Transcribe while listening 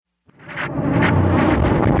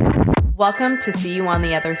Welcome to See You on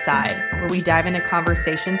the Other Side, where we dive into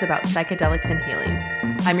conversations about psychedelics and healing.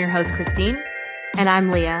 I'm your host, Christine. And I'm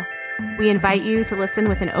Leah. We invite you to listen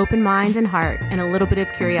with an open mind and heart and a little bit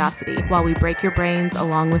of curiosity while we break your brains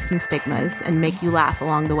along with some stigmas and make you laugh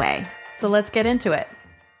along the way. So let's get into it.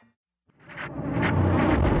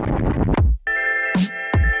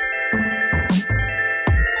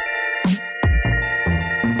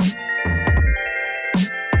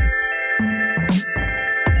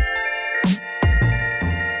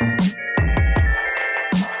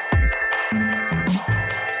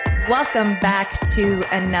 Welcome back to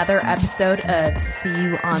another episode of See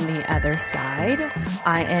You on the Other Side.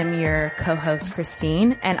 I am your co-host,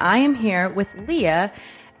 Christine, and I am here with Leah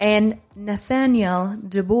and Nathanael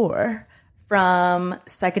Boer from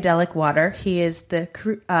Psychedelic Water. He is the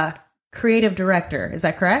creative director, is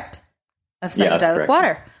that correct? Of Psychedelic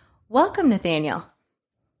Water. Welcome, Nathanael.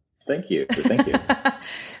 Thank you.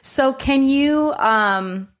 So can you,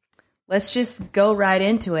 let's just go right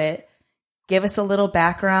into it. Give us a little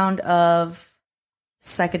background of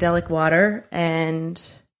Psychedelic Water and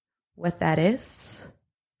what that is.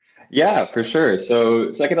 Yeah, for sure. So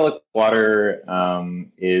Psychedelic Water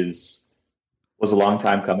was a long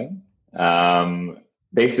time coming.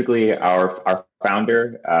 Basically, our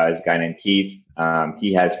founder is a guy named Keith.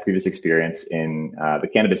 He has previous experience in the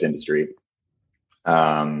cannabis industry.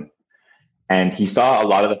 And he saw a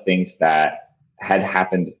lot of the things that had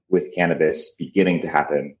happened with cannabis beginning to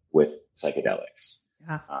happen with psychedelics.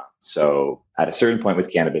 Yeah. So at a certain point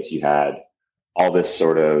with cannabis, you had all this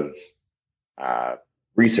sort of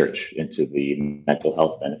research into the mental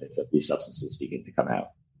health benefits of these substances begin to come out.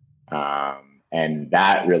 And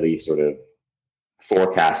that really sort of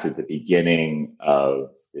forecasted the beginning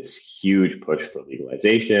of this huge push for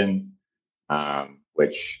legalization,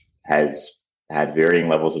 which has had varying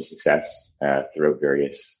levels of success throughout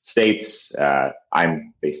various states.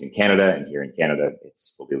 I'm based in Canada, and here in Canada,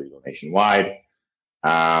 it's fully legal nationwide.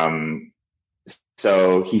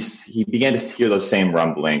 So he began to hear those same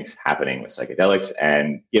rumblings happening with psychedelics,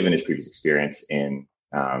 and given his previous experience in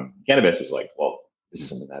cannabis, was like, well, this is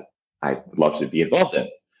something that I'd love to be involved in.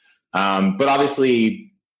 But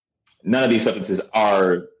obviously, none of these substances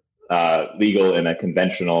are legal in a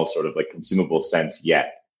conventional sort of like consumable sense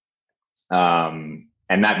yet.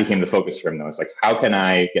 And that became the focus for him, though. It's like, how can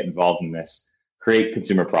I get involved in this, create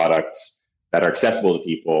consumer products that are accessible to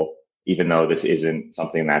people, even though this isn't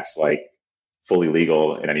something that's like fully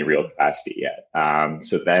legal in any real capacity yet.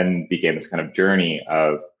 So then began this kind of journey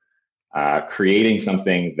of creating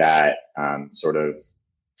something that sort of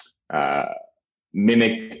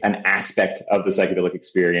mimicked an aspect of the psychedelic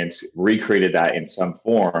experience, recreated that in some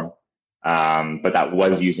form, but that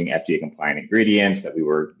was using FDA compliant ingredients that we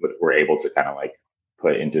were able to kind of like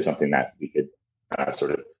put into something that we could sort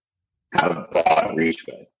of have a broad reach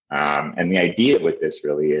with. And the idea with this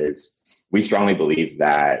really is we strongly believe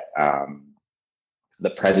that the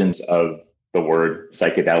presence of the word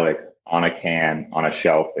psychedelic on a can, on a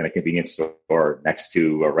shelf, in a convenience store next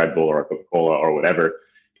to a Red Bull or a Coca-Cola or whatever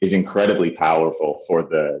is incredibly powerful for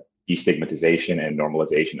the destigmatization and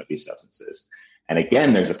normalization of these substances. And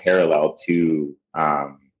again, there's a parallel to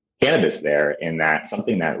cannabis there, in that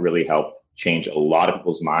something that really helped change a lot of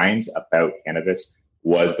people's minds about cannabis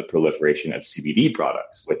was the proliferation of CBD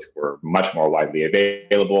products, which were much more widely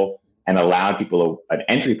available and allowed people an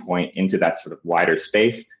entry point into that sort of wider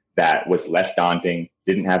space that was less daunting,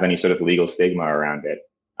 didn't have any sort of legal stigma around it,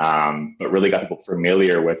 but really got people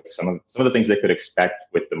familiar with some of the things they could expect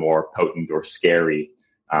with the more potent or scary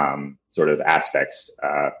sort of aspects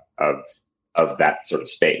of that sort of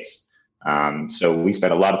space. So we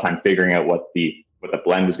spent a lot of time figuring out what the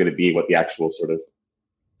blend was going to be, what the actual sort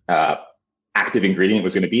of active ingredient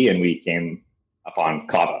was going to be, and we came upon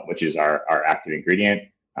kava, which is our active ingredient.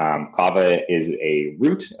 Kava is a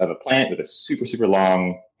root of a plant with a super, super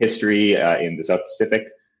long history in the South Pacific.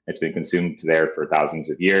 It's been consumed there for thousands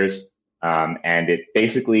of years, and it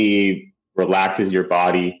basically relaxes your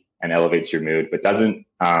body and elevates your mood, but doesn't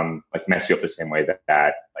like mess you up the same way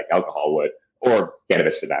that like alcohol would, or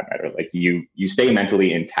cannabis for that matter. Like you stay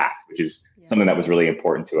mentally intact, which is something that was really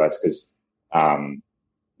important to us because,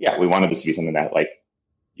 we wanted this to be something that like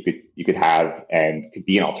you could have and could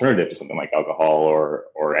be an alternative to something like alcohol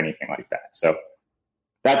or anything like that. So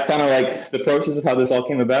that's kind of like the process of how this all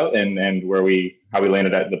came about and how we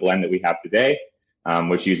landed at the blend that we have today,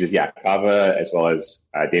 which uses kava as well as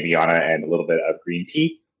Daviana and a little bit of green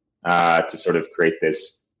tea to sort of create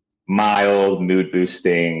this mild mood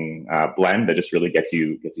boosting blend that just really gets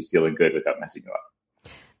you feeling good without messing you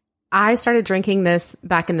up. I started drinking this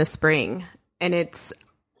back in the spring, and it's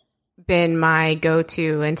been my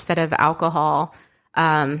go-to instead of alcohol.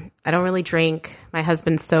 I don't really drink. My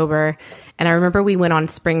husband's sober. And I remember we went on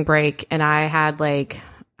spring break and I had like,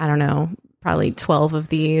 I don't know, probably 12 of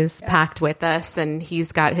these packed with us. And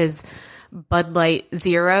he's got his Bud Light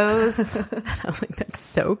Zeros. I was like, that's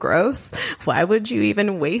so gross. Why would you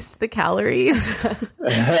even waste the calories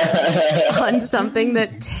on something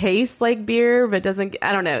that tastes like beer but doesn't?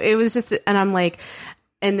 I don't know. It was just, and I'm like,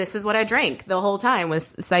 and this is what I drank the whole time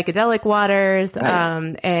was psychedelic waters.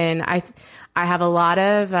 Nice. And I have a lot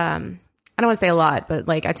of, I don't want to say a lot, but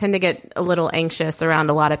like I tend to get a little anxious around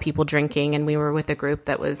a lot of people drinking. And we were with a group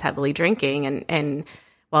that was heavily drinking, and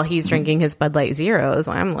while he's drinking his Bud Light Zeros,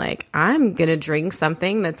 I'm like, I'm going to drink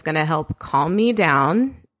something that's going to help calm me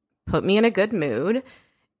down, put me in a good mood.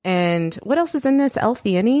 And what else is in this?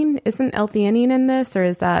 L-theanine? Isn't L-theanine in this, or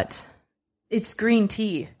is that? It's green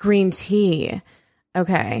tea. Green tea.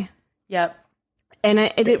 Okay. Yep. And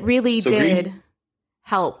it really did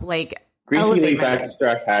help, like, green tea elevate leaf my mood.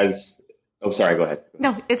 extract has. Oh, sorry. Go ahead.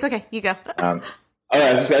 No, it's okay. You go.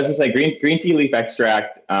 I was just saying, green tea leaf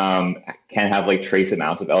extract can have like trace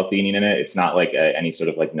amounts of L-theanine in it. It's not like any sort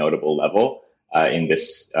of like notable level in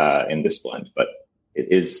this blend, but it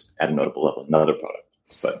is at a notable level. Another product,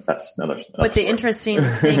 but that's another. But the interesting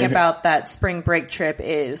thing about that spring break trip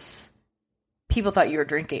is people thought you were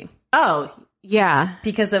drinking. Oh, yeah,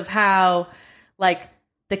 because of how like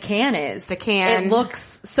the can is. The can. It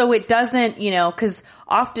looks so it doesn't, because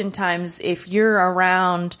oftentimes if you're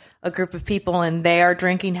around a group of people and they are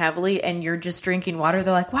drinking heavily and you're just drinking water,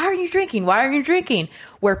 they're like, why are you drinking? Why are you drinking?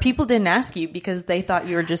 Where people didn't ask you because they thought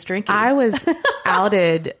you were just drinking. I was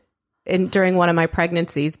outed during one of my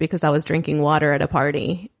pregnancies because I was drinking water at a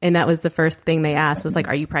party. And that was the first thing they asked was like,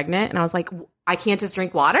 are you pregnant? And I was like, I can't just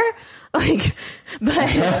drink water.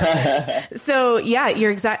 So yeah,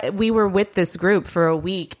 you're exact. We were with this group for a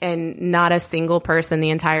week and not a single person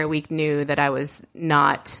the entire week knew that I was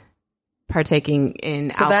not partaking in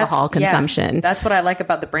alcohol consumption. Yeah, that's what I like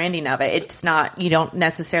about the branding of it. It's not, you don't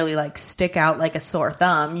necessarily like stick out like a sore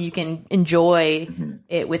thumb. You can enjoy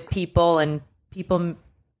it with people and people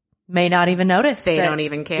may not even notice. They don't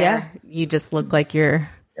even care. Yeah. You just look like you're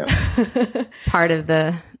part of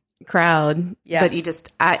the crowd. Yeah. But you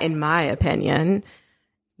just, in my opinion,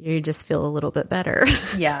 you just feel a little bit better.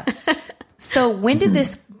 Yeah. So when did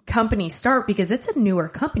this company start? Because it's a newer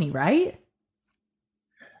company, right?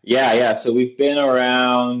 Yeah. So we've been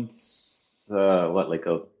around, like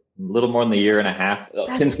a little more than a year and a half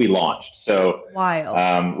since we launched. So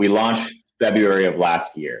wild. We launched February of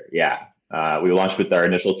last year. Yeah. We launched with our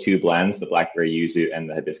initial 2 blends, the blackberry yuzu and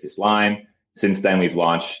the hibiscus lime. Since then, we've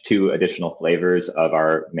launched 2 additional flavors of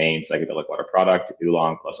our main psychedelic water product,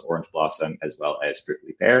 oolong plus orange blossom, as well as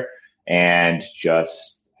prickly pear. And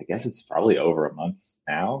just, I guess it's probably over a month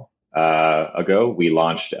now ago, we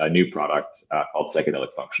launched a new product called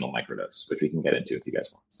Psychedelic Functional Microdose, which we can get into if you guys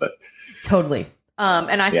want. But totally.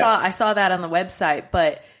 And I saw that on the website.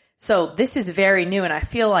 But so this is very new, and I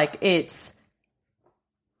feel like it's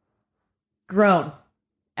grown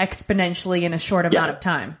exponentially in a short amount of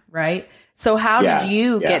time, right? So how did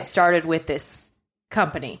you get started with this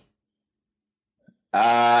company?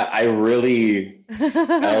 I really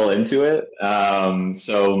fell into it.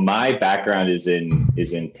 So my background is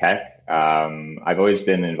in tech. I've always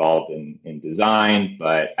been involved in design,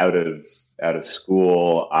 but out of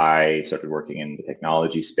school, I started working in the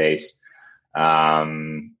technology space.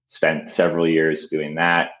 Spent several years doing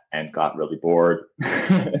that and got really bored.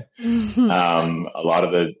 A lot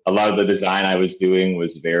of the design I was doing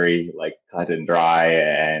was very like cut and dry,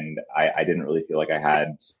 and I didn't really feel like I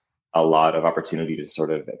had a lot of opportunity to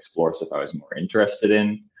sort of explore stuff I was more interested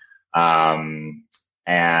in.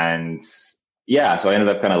 And yeah, so I ended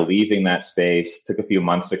up kind of leaving that space. Took a few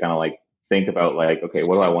months to kind of like think about like, okay,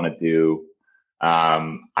 what do I want to do?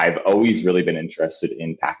 I've always really been interested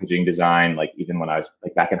in packaging design. Like even when I was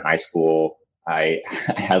like back in high school, I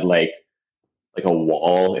had like a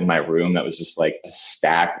wall in my room that was just like a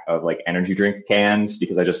stack of like energy drink cans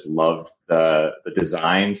because I just loved the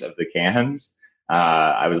designs of the cans.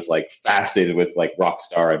 I was like fascinated with like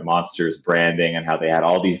Rockstar and Monsters branding and how they had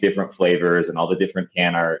all these different flavors and all the different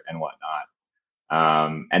can art and whatnot.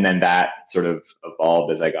 And then that sort of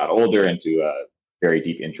evolved as I got older into a very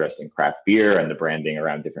deep interest in craft beer and the branding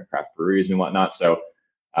around different craft breweries and whatnot. So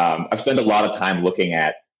I've spent a lot of time looking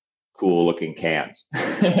at cool looking cans.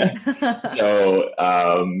 So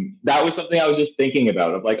that was something I was just thinking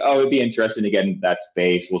about of like, oh, it'd be interesting to get into that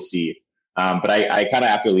space. We'll see. But I kind of,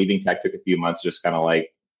 after leaving tech, took a few months, just kind of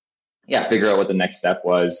like, figure out what the next step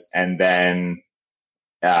was. And then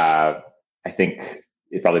I think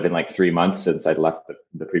it'd probably been like 3 months since I'd left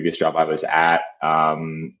the previous job I was at.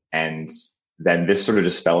 And then this sort of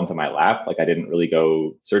just fell into my lap. Like I didn't really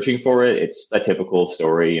go searching for it. It's a typical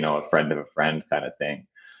story, a friend of a friend kind of thing.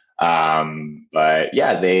 But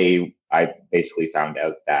yeah, I basically found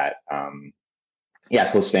out that,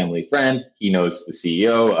 close family friend, he knows the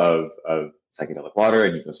CEO of Psychedelic Water.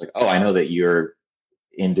 And he was like, oh, I know that you're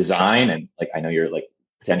in design. And like, I know you're like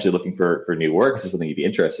potentially looking for new work. Is this something you'd be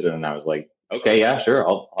interested in? And I was like, okay, yeah, sure.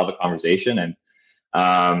 I'll have a conversation. And,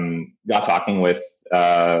 got talking with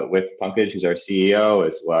Pankaj, who's our CEO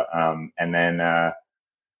as well. And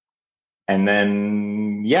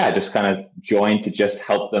then, just kind of joined to just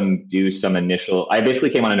help them do some I basically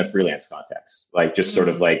came on in a freelance context, like just sort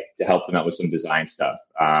of like to help them out with some design stuff.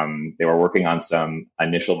 They were working on some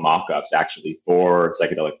initial mock-ups actually for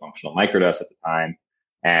psychedelic functional microdose at the time.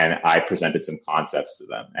 And I presented some concepts to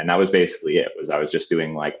them. And that was basically it. I was just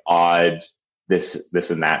doing like odd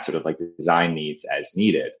this and that sort of like design needs as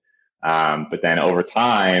needed. But then over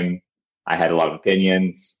time, I had a lot of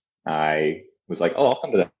opinions. I was like, oh, I'll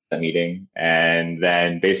come to that meeting. And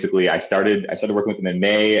then basically I started working with them in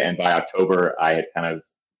May. And by October, I had kind of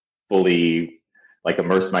fully like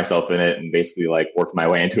immersed myself in it and basically like worked my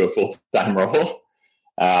way into a full-time role.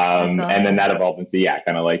 Awesome. And then that evolved into,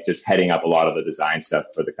 kind of like just heading up a lot of the design stuff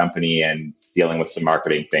for the company and dealing with some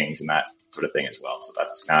marketing things and that sort of thing as well. So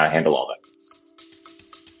that's kind of handle all that.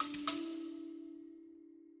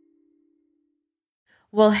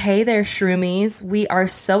 Well, hey there, Shroomies. We are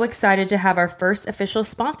so excited to have our first official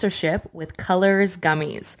sponsorship with Colors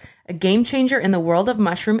Gummies, a game changer in the world of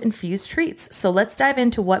mushroom-infused treats. So let's dive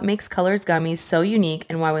into what makes Colors Gummies so unique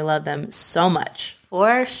and why we love them so much.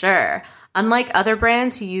 For sure. Unlike other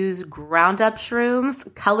brands who use ground-up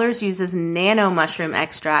shrooms, Colors uses nano mushroom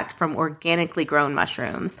extract from organically grown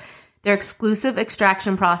mushrooms. Their exclusive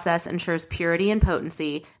extraction process ensures purity and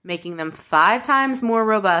potency, making them 5 times more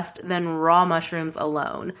robust than raw mushrooms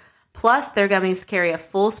alone. Plus, their gummies carry a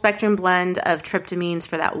full spectrum blend of tryptamines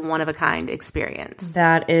for that one-of-a-kind experience.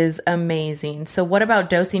 That is amazing. So what about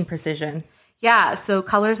dosing precision? Yeah, so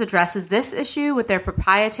Colors addresses this issue with their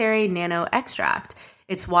proprietary nano extract.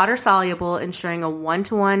 It's water-soluble, ensuring a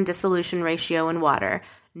 1-to-1 dissolution ratio in water.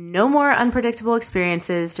 No more unpredictable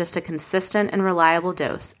experiences, just a consistent and reliable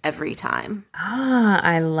dose every time.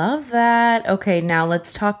 I love that. Okay, now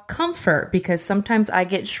let's talk comfort, because sometimes I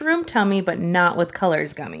get shroom tummy, but not with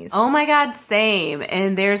Colors Gummies. Oh my God, same.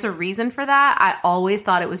 And there's a reason for that. I always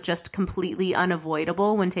thought it was just completely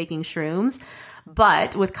unavoidable when taking shrooms.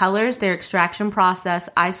 But with Colors, their extraction process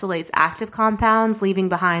isolates active compounds, leaving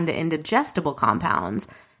behind the indigestible compounds.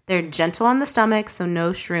 They're gentle on the stomach, so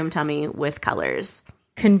no shroom tummy with Colors.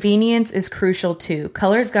 Convenience is crucial too.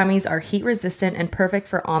 Colors Gummies are heat resistant and perfect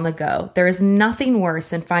for on the go. There is nothing worse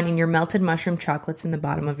than finding your melted mushroom chocolates in the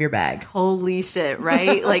bottom of your bag. Holy shit,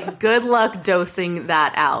 right? Like good luck dosing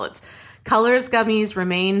that out. Colors Gummies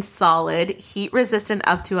remain solid, heat resistant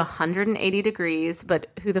up to 180 degrees, but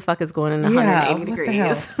who the fuck is going in 180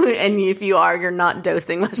 degrees? And if you are, you're not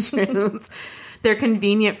dosing mushrooms. They're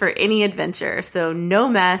convenient for any adventure, so no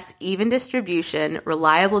mess, even distribution,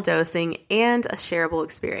 reliable dosing, and a shareable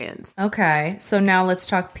experience. Okay, so now let's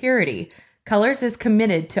talk purity. Colors is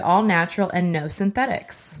committed to all natural and no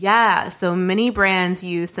synthetics. Yeah, so many brands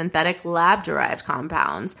use synthetic lab-derived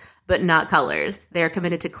compounds, but not Colors. They're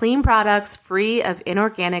committed to clean products free of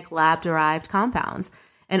inorganic lab-derived compounds,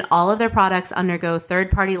 and all of their products undergo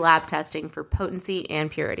third-party lab testing for potency and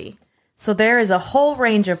purity. So there is a whole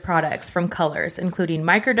range of products from Colors, including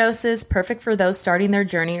microdoses, perfect for those starting their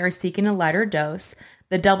journey or seeking a lighter dose,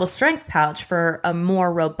 the double strength pouch for a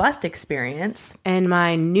more robust experience, and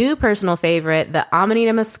my new personal favorite, the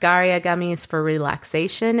Amanita muscaria gummies for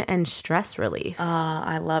relaxation and stress relief.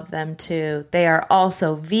 I love them too. They are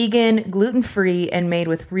also vegan, gluten-free, and made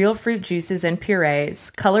with real fruit juices and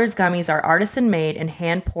purees. Colors Gummies are artisan-made and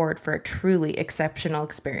hand-poured for a truly exceptional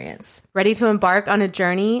experience. Ready to embark on a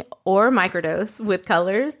journey or microdose with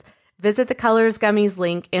Colors? Visit the Colors Gummies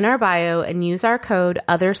link in our bio and use our code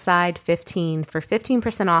OTHERSIDE15 for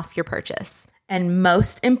 15% off your purchase. And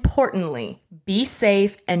most importantly, be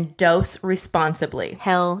safe and dose responsibly.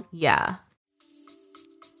 Hell yeah.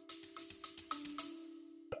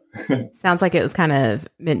 Sounds like it was kind of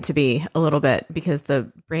meant to be a little bit because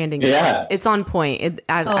the branding, it's on point.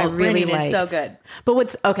 I really like. Is so good.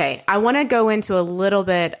 But I want to go into a little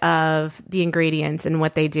bit of the ingredients and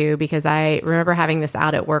what they do, because I remember having this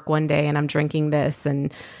out at work one day and I'm drinking this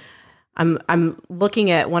and I'm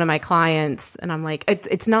looking at one of my clients and I'm like,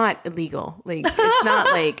 it's not illegal. Like, it's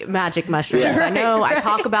not like magic mushrooms. Yeah. I know I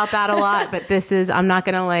talk about that a lot, but I'm not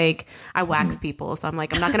going to like, I wax people. So I'm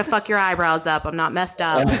like, I'm not going to fuck your eyebrows up. I'm not messed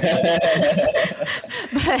up.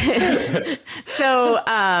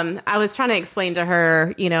 I was trying to explain to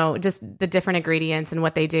her, just the different ingredients and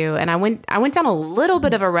what they do. And I went down a little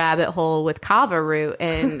bit of a rabbit hole with kava root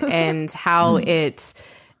and how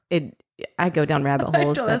I go down rabbit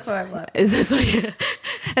holes. That's what I love.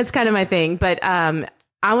 That's kind of my thing. But I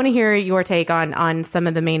want to hear your take on some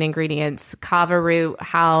of the main ingredients, kava root,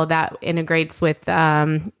 how that integrates with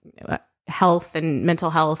health and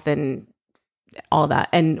mental health and all that.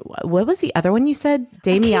 And what was the other one you said?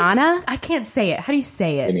 Damiana? I can't say it. How do you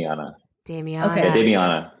say it? Damiana. Okay. Yeah,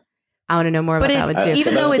 Damiana. I want to know more about that one too.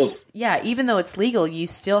 Even though it's legal, you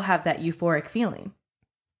still have that euphoric feeling,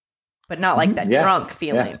 but not like that drunk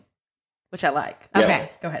feeling. Which I like. Okay,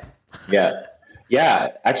 go ahead. Yeah.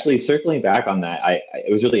 Actually, circling back on that, it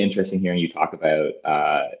was really interesting hearing you talk about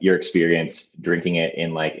your experience drinking it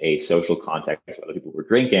in like a social context where other people were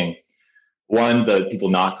drinking. One, the people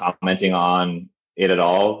not commenting on it at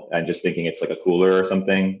all and just thinking it's like a cooler or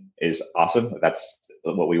something is awesome. That's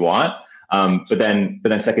what we want. But then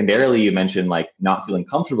secondarily, you mentioned like not feeling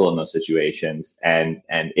comfortable in those situations and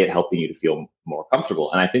it helping you to feel more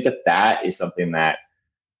comfortable. And I think that is something that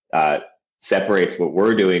separates what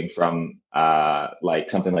we're doing from like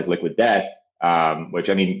something like Liquid Death, which,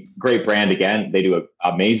 I mean, great brand. Again, they do an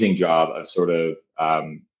amazing job of sort of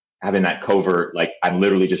having that covert, like I'm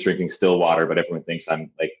literally just drinking still water, but everyone thinks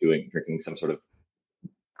I'm like drinking some sort of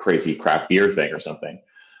crazy craft beer thing or something.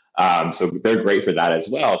 So they're great for that as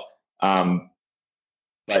well.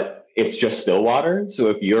 But it's just still water. So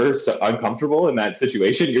if you're uncomfortable in that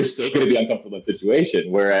situation, you're still going to be uncomfortable in that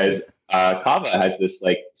situation. Whereas kava has this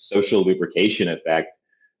like social lubrication effect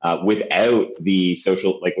without the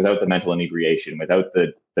without the mental inebriation, without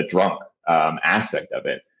the drunk aspect of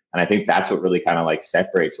it. And I think that's what really kind of like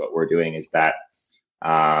separates what we're doing is that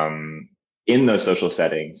in those social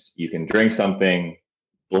settings, you can drink something,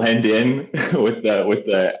 blend in with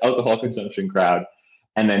the alcohol consumption crowd,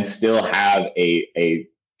 and then still have a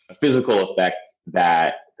physical effect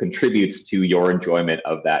that contributes to your enjoyment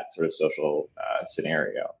of that sort of social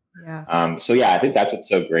scenario. Yeah. I think that's what's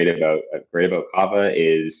so great about kava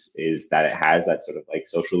is that it has that sort of like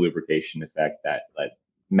social lubrication effect, that like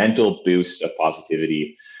mental boost of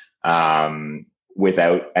positivity,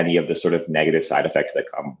 without any of the sort of negative side effects that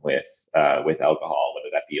come with alcohol, whether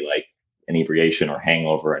that be like inebriation or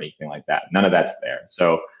hangover or anything like that. None of that's there.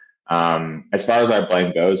 So as far as our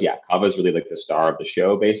blend goes, kava is really like the star of the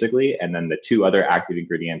show, basically. And then the two other active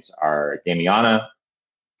ingredients are Damiana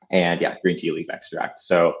and green tea leaf extract.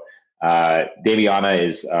 So Damiana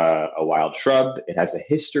is a wild shrub. It has a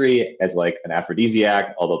history as like an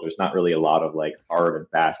aphrodisiac, although there's not really a lot of like hard and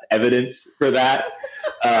fast evidence for that.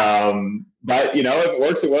 But if it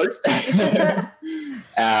works, it works.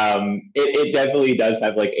 It definitely does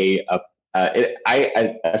have like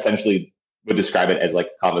I essentially would describe it as like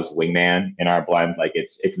kava's wingman in our blend. Like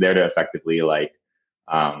it's there to effectively like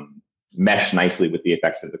mesh nicely with the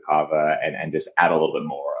effects of the kava and just add a little bit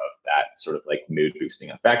more of that sort of like mood boosting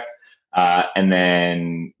effect. And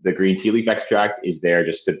then the green tea leaf extract is there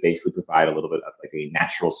just to basically provide a little bit of like a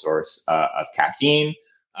natural source of caffeine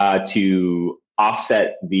to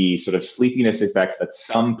offset the sort of sleepiness effects that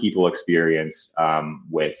some people experience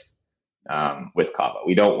with kava.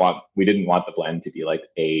 We didn't want the blend to be like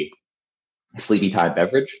a sleepy time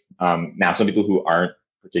beverage. Now, some people who aren't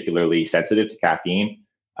particularly sensitive to caffeine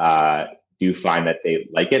do find that they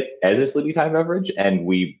like it as a sleepy time beverage, and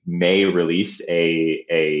we may release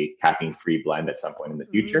a caffeine-free blend at some point in the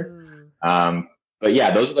future. But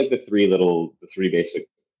those are like the three basic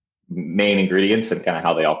main ingredients and kind of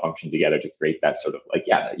how they all function together to create that sort of like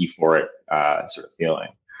that euphoric sort of feeling.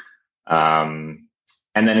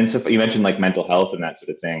 And then you mentioned like mental health and that sort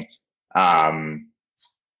of thing.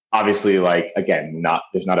 Obviously, like, again,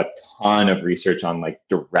 there's not a ton of research on like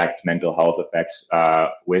direct mental health effects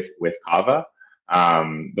with kava.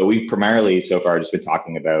 But we've primarily so far just been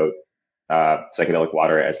talking about psychedelic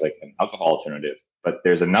water as like an alcohol alternative. But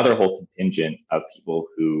there's another whole contingent of people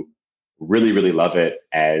who really, really love it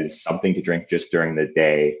as something to drink just during the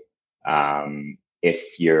day.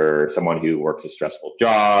 If you're someone who works a stressful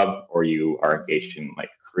job or you are engaged in like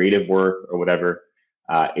creative work or whatever,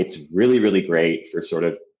 it's really, really great for sort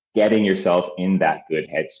of getting yourself in that good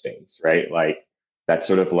headspace, right? Like that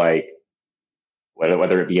sort of like,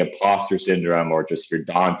 whether it be imposter syndrome or just you're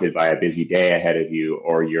daunted by a busy day ahead of you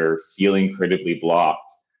or you're feeling creatively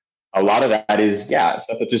blocked, a lot of that is,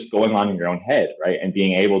 stuff that's just going on in your own head, right? And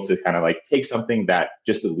being able to kind of like take something that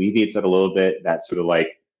just alleviates that a little bit, that sort of like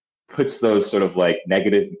puts those sort of like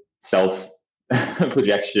negative self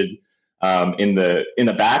projection in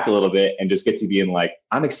the back a little bit, and just gets you being like,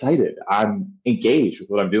 I'm excited, I'm engaged with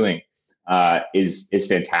what I'm doing, is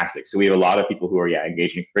fantastic. So we have a lot of people who are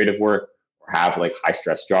engaged in creative work or have like high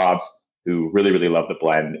stress jobs who really, really love the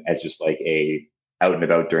blend as just like a out and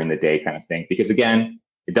about during the day kind of thing, because again,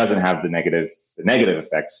 it doesn't have the negative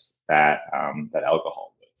effects that that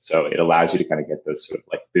alcohol would. So it allows you to kind of get those sort of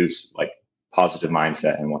like boosts, like positive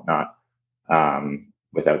mindset and whatnot,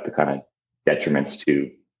 without the kind of detriments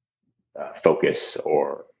to focus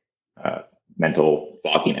or mental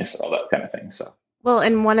fogginess and all that kind of thing. So, well,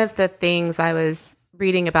 and one of the things I was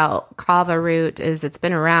reading about kava root is it's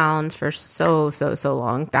been around for so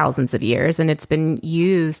long, thousands of years, and it's been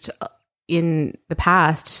used in the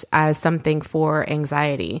past as something for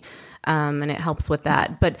anxiety. And it helps with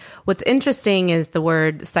that. But what's interesting is the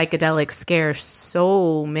word psychedelic scares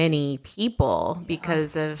so many people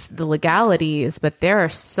because of the legalities, but there are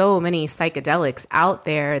so many psychedelics out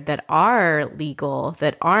there that are legal,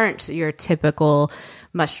 that aren't your typical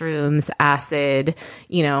mushrooms, acid,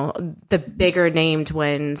 the bigger named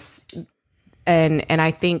ones. And I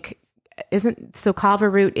think kava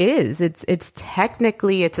root it's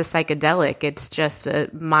technically, it's a psychedelic. It's just a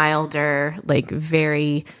milder, like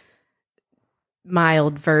very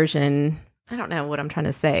mild version. I don't know what I'm trying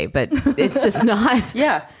to say, but it's just not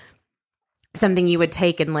something you would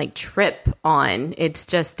take and like trip on. It's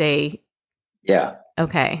just okay.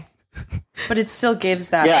 But it still gives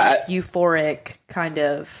that like, euphoric kind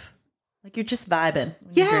of like you're just vibing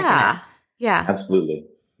when you're drinking it. Yeah, absolutely.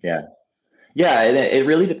 Yeah, it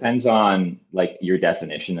really depends on like your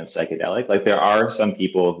definition of psychedelic. Like there are some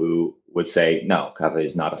people who would say, no, kava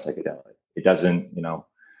is not a psychedelic. It doesn't,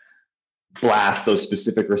 blast those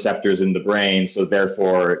specific receptors in the brain, so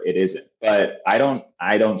therefore it isn't. But I don't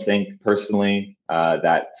think personally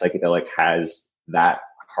that psychedelic has that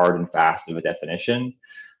hard and fast of a definition.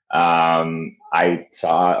 I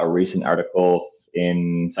saw a recent article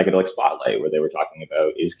in Psychedelic Spotlight where they were talking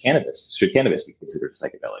about, should cannabis be considered a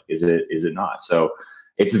psychedelic? Is it not? So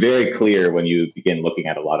it's very clear when you begin looking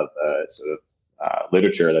at a lot of the sort of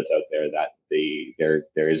literature that's out there that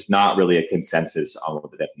there is not really a consensus on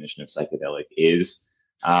what the definition of psychedelic is.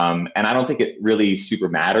 And I don't think it really super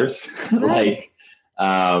matters. Right.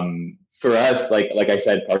 For us, like I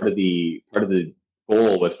said, part of the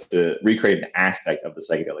goal was to recreate an aspect of the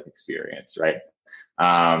psychedelic experience, right?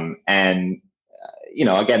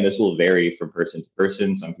 Again, this will vary from person to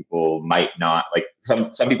person. Some people might not like.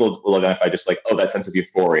 Some people will identify just like, oh, that sense of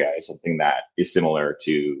euphoria is something that is similar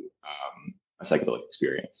to a psychedelic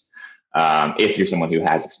experience. If you're someone who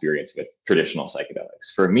has experience with traditional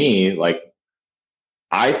psychedelics, for me, like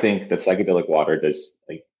I think that psychedelic water does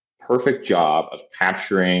a perfect job of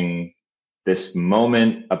capturing this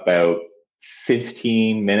moment about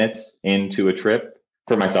 15 minutes into a trip,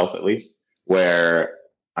 for myself at least, where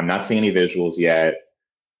I'm not seeing any visuals yet.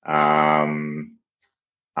 I'm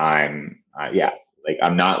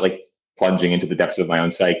not like plunging into the depths of my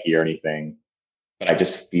own psyche or anything, but I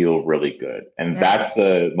just feel really good. And that's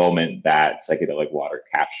the moment that psychedelic water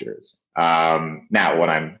captures. Now, when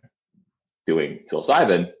I'm doing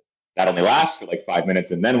psilocybin, that only lasts for like 5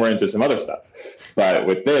 minutes and then we're into some other stuff. But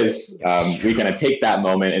with this, we kind of take that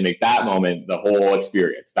moment and make that moment the whole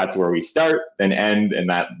experience. That's where we start and end. And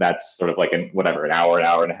that's sort of like an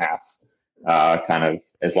hour and a half, kind of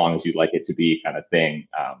as long as you'd like it to be kind of thing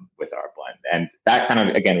with our blend. And that kind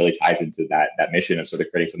of, again, really ties into that mission of sort of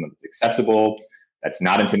creating something that's accessible, that's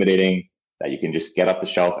not intimidating, that you can just get off the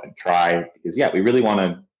shelf and try. Because we really want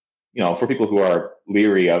to, for people who are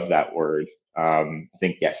leery of that word, I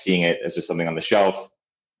think, seeing it as just something on the shelf,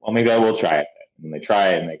 well, maybe I will try it. And they try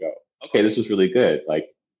it and they go, okay, this was really good. Like,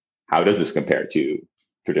 how does this compare to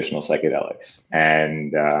traditional psychedelics?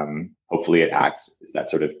 And hopefully it acts as that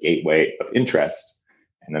sort of gateway of interest.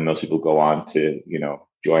 And then those people go on to,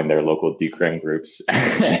 join their local decrim groups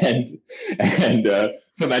and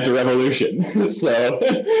foment a revolution. So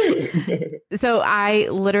I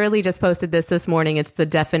literally just posted this morning. It's the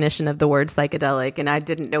definition of the word psychedelic. And I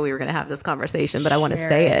didn't know we were going to have this conversation, but I want to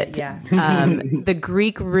say it. Yeah. The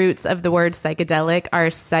Greek roots of the word psychedelic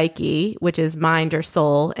are psyche, which is mind or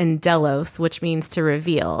soul, and delos, which means to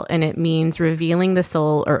reveal. And it means revealing the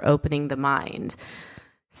soul or opening the mind.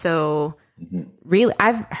 So really,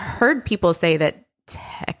 I've heard people say that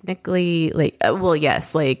technically, like, well,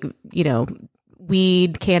 yes, like,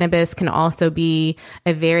 weed, cannabis can also be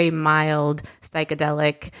a very mild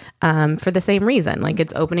psychedelic for the same reason. Like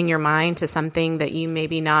it's opening your mind to something that you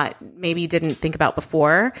maybe didn't think about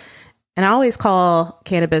before. And I always call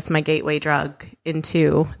cannabis my gateway drug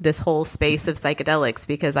into this whole space of psychedelics,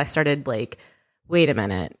 because I started like, wait a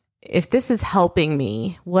minute, if this is helping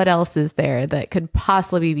me, what else is there that could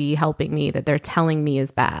possibly be helping me that they're telling me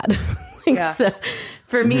is bad? So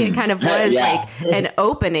for me, it kind of was like an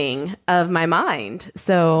opening of my mind.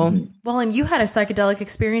 So, well, and you had a psychedelic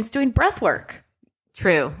experience doing breath work.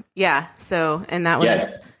 True. Yeah. So, and that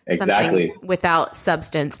was something without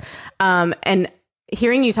substance. And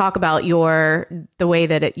hearing you talk about the way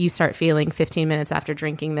that you start feeling 15 minutes after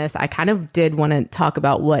drinking this, I kind of did want to talk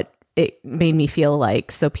about what it made me feel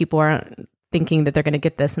like, so people aren't thinking that they're going to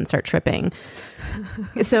get this and start tripping.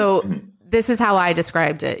 So this is how I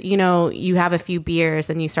described it. You know, you have a few beers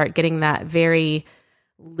and you start getting that very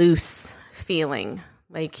loose feeling,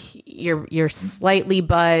 like you're slightly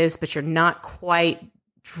buzzed, but you're not quite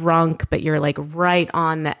drunk, but you're like right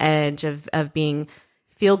on the edge of being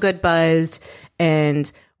feel good buzzed and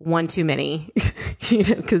one too many,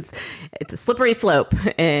 because it's a slippery slope,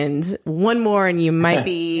 and one more and you might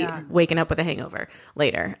be waking up with a hangover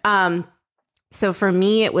later. So for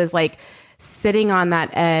me, it was like sitting on that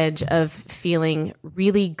edge of feeling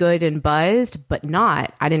really good and buzzed, but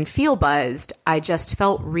not. I didn't feel buzzed. I just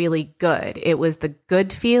felt really good. It was the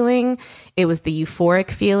good feeling. It was the euphoric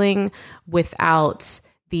feeling without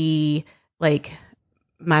the like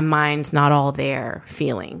my mind's not all there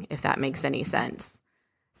feeling, if that makes any sense.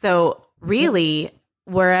 So really,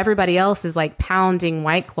 where everybody else is like pounding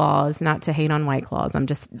White Claws, not to hate on White Claws, I'm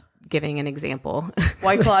just giving an example.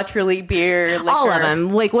 White Claw, Truly, beer, liquor. All of them,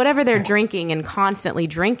 like whatever they're drinking and constantly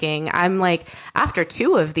drinking. I'm like, after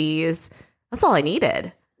 2 of these, that's all I needed.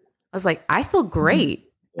 I was like, I feel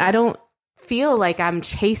great. I don't feel like I'm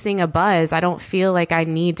chasing a buzz. I don't feel like I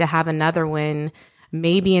need to have another one.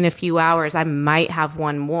 Maybe in a few hours, I might have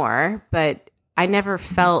one more, but I never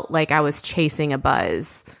felt like I was chasing a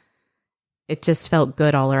buzz. It just felt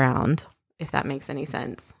good all around, if that makes any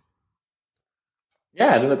sense.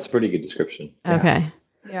 Yeah, I think that's a pretty good description. Okay.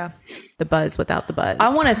 Yeah. The buzz without the buzz.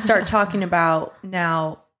 I want to start talking about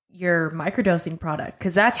now your microdosing product,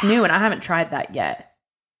 because that's new and I haven't tried that yet.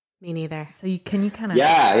 Me neither. So can you kind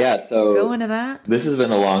of so go into that? This has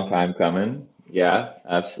been a long time coming. Yeah,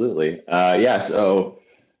 absolutely. So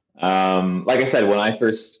like I said, when I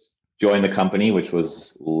first joined the company, which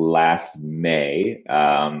was last May,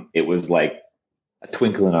 it was like a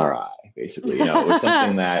twinkle in our eye, basically. You know, it was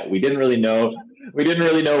something that we didn't really know. We didn't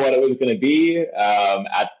really know what it was going to be.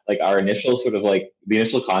 At like our initial sort of like the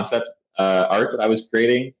initial concept art that I was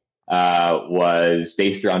creating was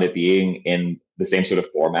based around it being in the same sort of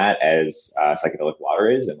format as psychedelic water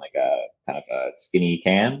is, in like a kind of a skinny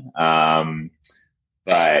can.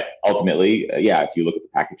 But ultimately, if you look at the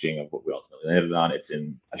packaging of what we ultimately landed on, it's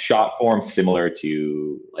in a shot form similar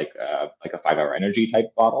to like a 5-hour energy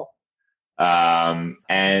type bottle.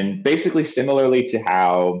 And basically similarly to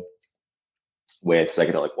how with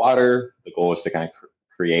psychedelic water, the goal is to kind of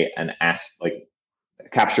create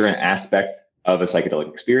capture an aspect of a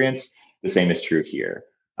psychedelic experience. The same is true here.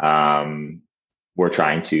 We're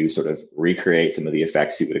trying to sort of recreate some of the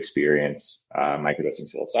effects you would experience microdosing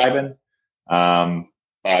psilocybin.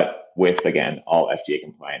 But with, again, all FDA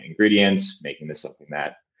compliant ingredients, making this something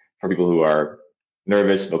that for people who are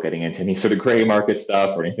nervous about getting into any sort of gray market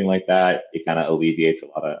stuff or anything like that, it kind of alleviates a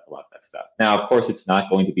lot of that stuff. Now, of course, it's not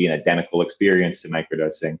going to be an identical experience to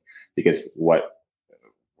microdosing, because what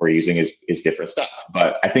we're using is different stuff.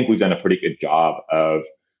 But I think we've done a pretty good job of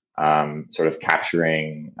sort of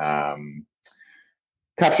capturing a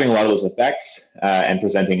lot of those effects and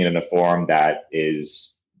presenting it in a form that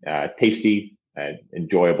is tasty and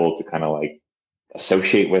enjoyable to kind of like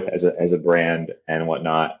associate with as a brand and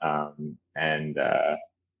whatnot. And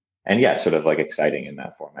sort of like exciting in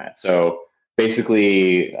that format. So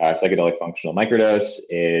basically, psychedelic functional microdose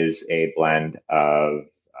is a blend of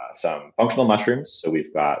some functional mushrooms. So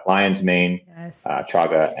we've got lion's mane,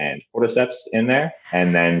 chaga, and cordyceps in there,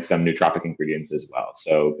 and then some nootropic ingredients as well.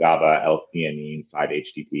 So GABA, L-theanine,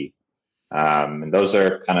 5-HTP. And those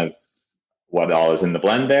are kind of what all is in the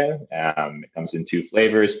blend there. It comes in 2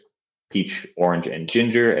 flavors, peach, orange, and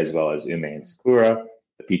ginger, as well as ume and sakura.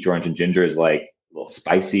 The peach, orange, and ginger is like a little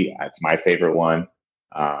spicy. It's my favorite one.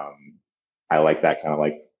 I like that kind of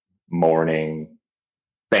like morning,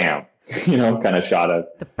 bam, kind of shot of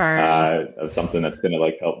the burn of something that's going to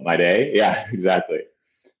like help my day. Yeah, exactly.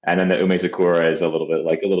 And then the umezakura is a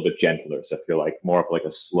little bit gentler. So if you're like more of like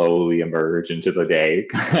a slowly emerge into the day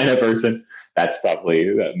kind of person, that's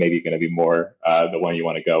probably maybe going to be more the one you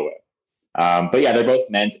want to go with. But yeah, they're both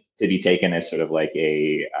meant to be taken as sort of like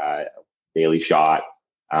a daily shot,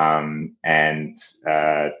 and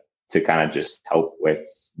to kind of just help with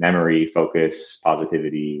memory, focus,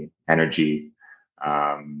 positivity, energy.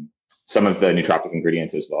 Some of the nootropic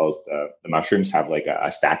ingredients, as well as the mushrooms, have like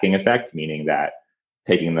a stacking effect, meaning that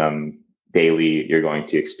taking them daily, you're going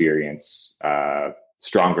to experience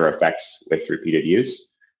stronger effects with repeated use,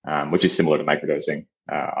 which is similar to microdosing,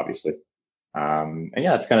 obviously. And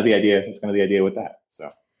yeah, that's kind of the idea. That's kind of the idea with that. So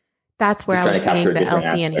that's where I was seeing the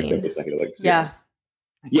L-theanine. Yeah.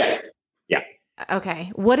 Yes. Yeah.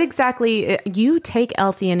 Okay. What exactly, you take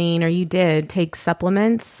L-theanine, or you did take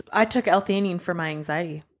supplements? I took L-theanine for my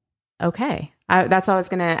anxiety. Okay. That's what I was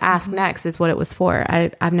going to ask next, is what it was for.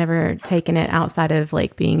 I've never taken it outside of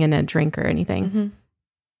like being in a drink or anything. Mm-hmm.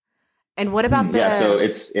 And what about so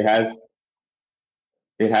it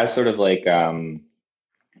has sort of like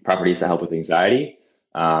properties that help with anxiety.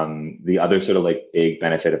 The other sort of like big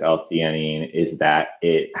benefit of L-theanine is that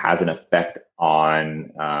it has an effect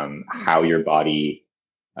on how your body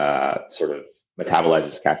sort of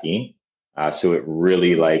metabolizes caffeine. So it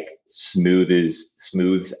really like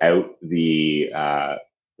smooths out the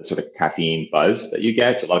sort of caffeine buzz that you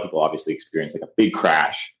get. So a lot of people obviously experience like a big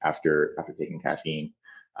crash after taking caffeine,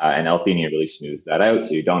 and L-theanine really smooths that out,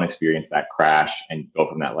 so you don't experience that crash and go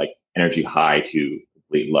from that like energy high to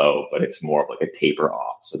complete low, but it's more of like a taper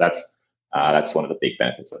off. So that's one of the big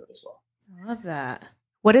benefits of it as well. I love that.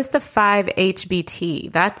 What is the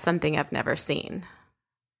 5-HBT? That's something I've never seen.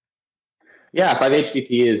 Yeah,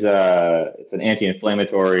 5-HTP is it's an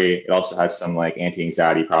anti-inflammatory. It also has some like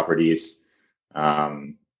anti-anxiety properties.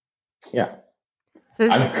 Yeah. So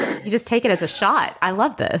you just take it as a shot. I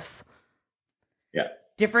love this. Yeah.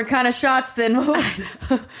 Different kind of shots than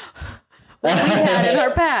what we had in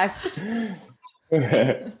our past.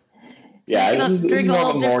 Yeah, this is more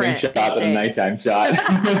of a morning shot than a nighttime shot.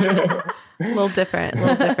 A little different.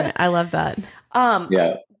 I love that.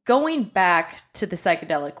 Yeah. Going back to the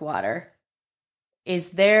psychedelic water,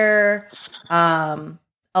 is there a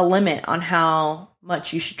limit on how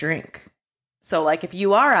much you should drink? So like if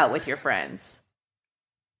you are out with your friends,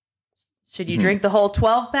 should you drink the whole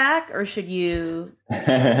 12 pack, or should you?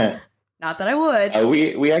 Not that I would.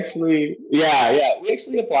 We actually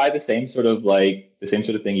apply the same sort of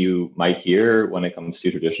thing you might hear when it comes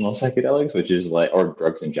to traditional psychedelics, which is like, or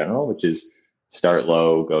drugs in general, which is start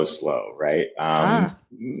low, go slow, right?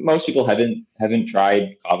 Most people haven't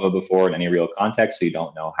tried kava before in any real context, so you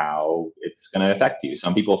don't know how it's going to affect you.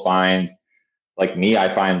 Some people find, like me, I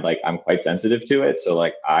find like I'm quite sensitive to it, so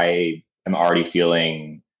like I am already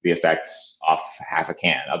feeling the effects off half a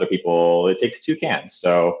can. Other people, it takes 2 cans.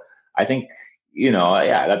 So I think,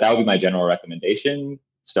 that would be my general recommendation.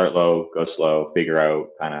 Start low, go slow, figure out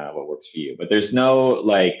kind of what works for you. But there's no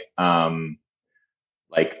like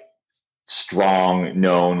strong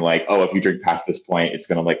known, like, oh, if you drink past this point, it's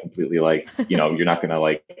going to like completely like, nothing's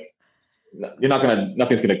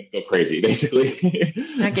going to go crazy, basically.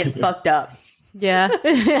 Not getting fucked up. Yeah.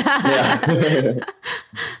 Yeah.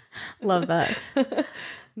 Love that.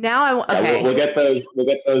 Now we'll get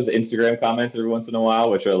those Instagram comments every once in a while,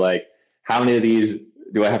 which are like, how many of these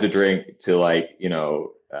do I have to drink to like,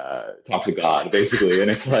 talk to God, basically? And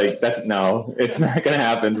it's like, it's not going to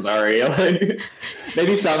happen. Sorry. Like,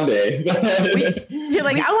 maybe someday. You're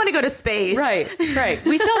like, I want to go to space. Right.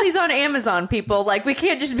 We sell these on Amazon, people. Like, we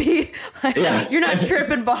can't just be like, You're not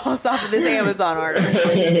tripping balls off of this Amazon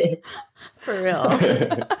article. For real.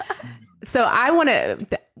 So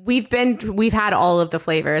we've had all of the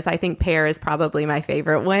flavors. I think pear is probably my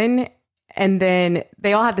favorite one. And then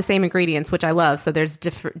they all have the same ingredients, which I love. So there's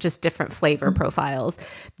different flavor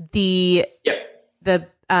profiles. The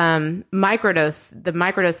microdose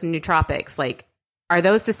nootropics, like, are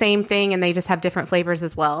those the same thing and they just have different flavors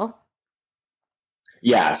as well?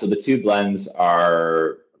 Yeah. So the 2 blends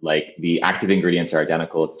are like, the active ingredients are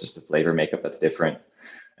identical. It's just the flavor makeup that's different.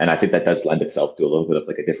 And I think that does lend itself to a little bit of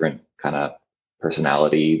like a different kind of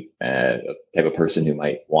personality, type of person who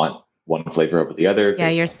might want one flavor over the other. Yeah,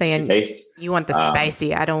 you're saying you want the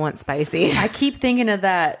spicy. I don't want spicy. I keep thinking of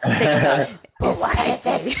that TikTok. But why is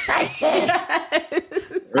it spicy?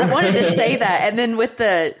 I wanted to say that. And then with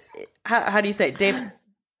the, how do you say it?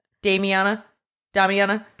 Damiana?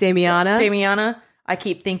 I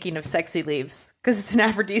keep thinking of sexy leaves because it's an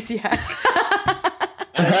aphrodisiac.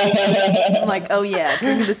 I'm like, oh yeah,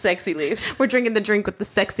 drinking the sexy leaves. We're drinking the drink with the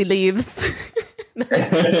sexy leaves.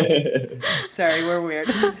 Sorry, we're weird.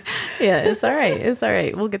 Yeah, it's all right. It's all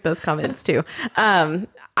right. We'll get those comments too.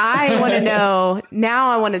 I want to know now.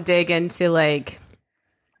 I want to dig into like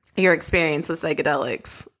your experience with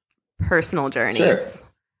psychedelics, personal journeys. Sure.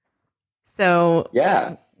 So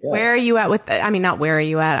Yeah. Where are you at with I mean, not where are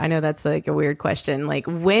you at? I know that's like a weird question. Like,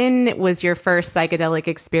 when was your first psychedelic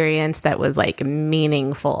experience that was like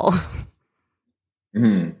meaningful?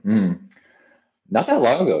 Mm-hmm. Not that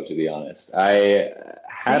long ago, to be honest. I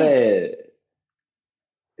had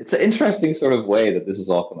it's an interesting sort of way that this has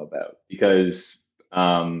all come about because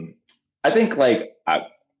I think like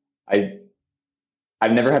I've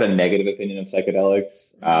never had a negative opinion of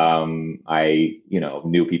psychedelics. I,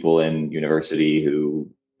 knew people in university who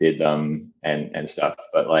did them and stuff,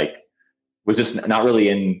 but like was just not really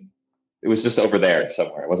it was just over there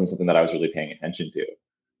somewhere. It wasn't something that I was really paying attention to.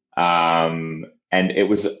 And it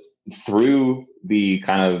was through the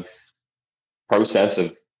kind of process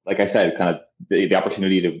of, like I said, kind of the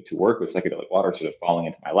opportunity to work with psychedelic water sort of falling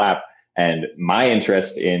into my lap. And my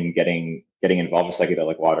interest in getting involved with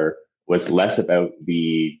psychedelic water was less about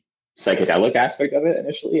the psychedelic aspect of it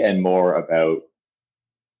initially and more about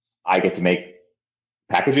I get to make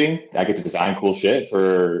packaging. I get to design cool shit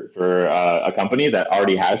for a company that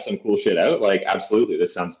already has some cool shit out. Like, absolutely,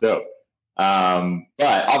 this sounds dope. But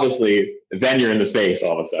obviously, then you're in the space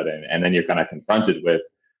all of a sudden, and then you're kind of confronted with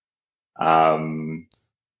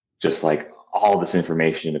just like all this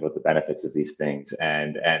information about the benefits of these things.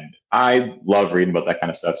 And I love reading about that kind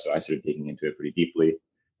of stuff, so I started digging into it pretty deeply.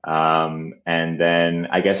 And then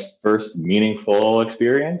I guess first meaningful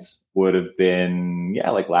experience would have been,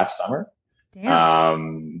 like last summer.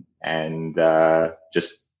 Damn. And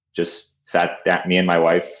just sat down, me and my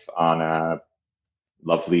wife on a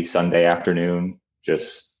lovely Sunday afternoon,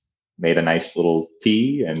 just made a nice little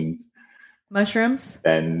tea and mushrooms.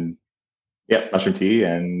 Then, mushroom tea,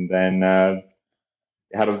 and then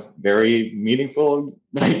had a very meaningful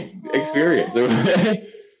experience.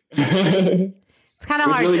 It's kind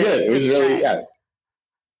of hard really to good. It was really, I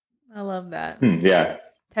love that. Yeah.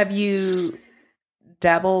 Have you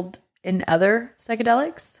dabbled in other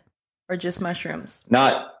psychedelics or just mushrooms?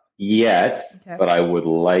 Not yet, but I would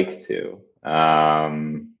like to.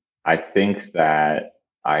 I think that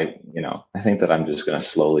I'm just going to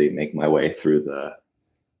slowly make my way through the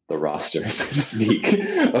roster, so to speak,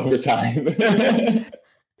 over time.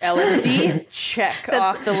 LSD, check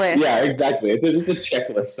off the list. Yeah, exactly. There's just a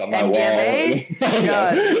checklist on my wall.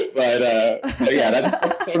 But yeah,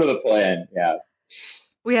 that's sort of the plan. Yeah.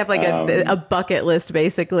 We have like a bucket list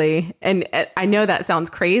basically. And I know that sounds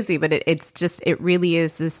crazy, but it really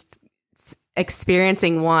is just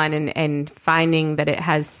experiencing one and finding that it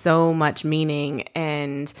has so much meaning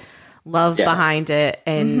and love behind it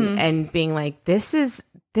and being like, this is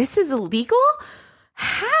illegal?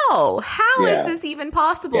 How is this even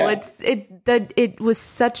possible? It was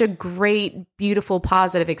such a great, beautiful,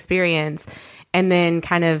 positive experience. And then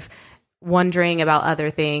kind of wondering about other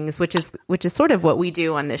things, which is sort of what we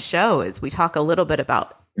do on this show, is we talk a little bit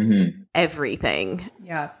about everything.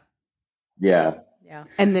 Yeah.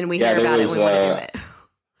 And then we hear about it and we want to do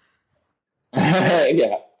it.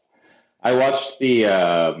 Yeah. I watched the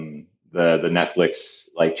Netflix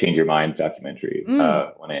like Change Your Mind documentary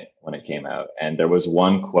when it came out, and there was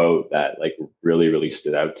one quote that like really, really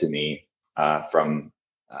stood out to me from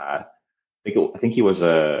I think he was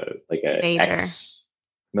a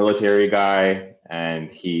ex-military guy, and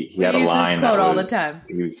he had a line this quote all the time.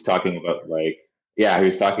 He was talking about like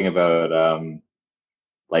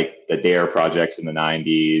the DARE projects in the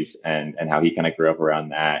 90s and how he kind of grew up around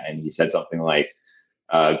that, and he said something like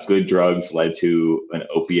good drugs led to an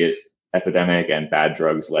opiate epidemic and bad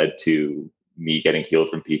drugs led to me getting healed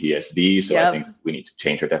from PTSD. So I think we need to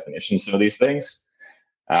change our definition of some of these things.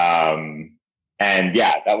 And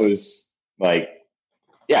that was like,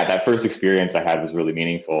 that first experience I had was really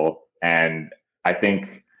meaningful. And I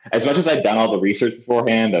think as much as I'd done all the research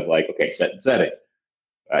beforehand of like, okay, setting,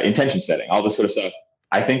 intention setting, all this sort of stuff,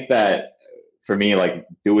 I think that for me, like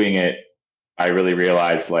doing it, I really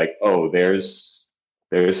realized like, oh, there's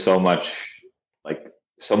so much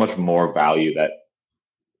more value that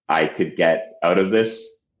I could get out of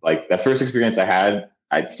this. Like that first experience I had,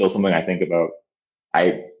 it's still something I think about.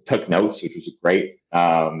 I took notes, which was great.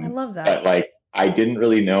 I love that. But like, I didn't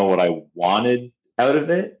really know what I wanted out of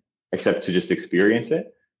it, except to just experience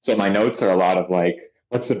it. So my notes are a lot of like,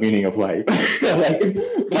 what's the meaning of life? but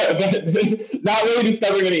not really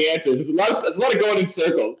discovering any answers. It's a lot of going in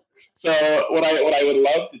circles. So what I would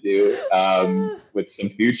love to do with some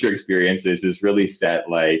future experiences is really set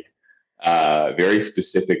like very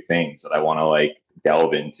specific things that I want to like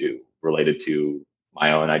delve into related to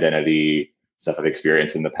my own identity, stuff I've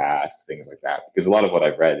experienced in the past, things like that. Because a lot of what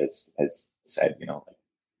I've read has said, like,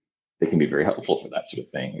 they can be very helpful for that sort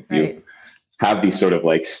of thing. If you have these sort of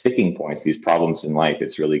like sticking points, these problems in life,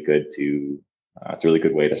 it's really good to, it's a really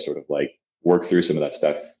good way to sort of like work through some of that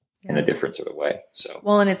stuff in a different sort of way. So,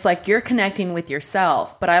 well, and it's like you're connecting with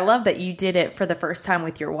yourself, but I love that you did it for the first time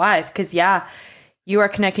with your wife. Because you are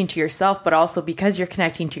connecting to yourself, but also because you're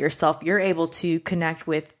connecting to yourself, you're able to connect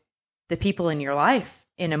with the people in your life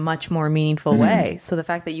in a much more meaningful way. So the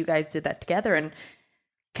fact that you guys did that together and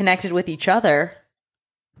connected with each other,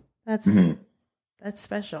 that's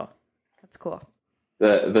special. That's cool.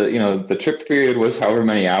 The trip period was however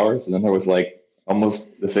many hours, and then there was like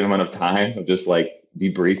almost the same amount of time of just like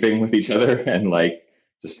debriefing with each other and like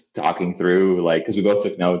just talking through, like, because we both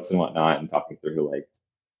took notes and whatnot and talking through like.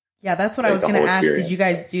 Yeah, that's what I was going to ask. Did you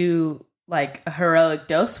guys do like a heroic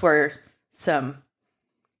dose where some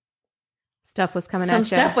stuff was coming some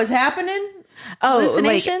at you? Stuff was happening? Oh,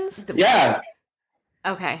 hallucinations? Like, yeah.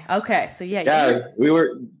 Okay. So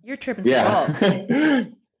you're tripping some balls.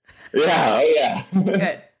 Yeah. Oh yeah.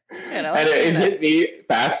 Good. And it hit me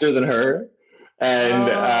faster than her.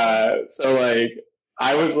 And so like,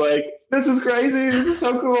 I was like, this is crazy. This is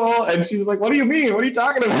so cool. And she's like, what do you mean? What are you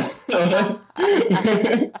talking about?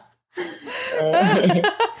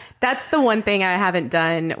 That's the one thing I haven't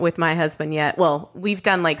done with my husband yet. Well, we've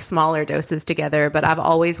done like smaller doses together, but I've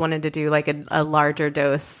always wanted to do like a larger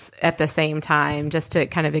dose at the same time just to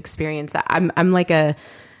kind of experience that.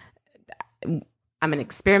 I'm an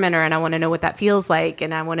experimenter and I want to know what that feels like.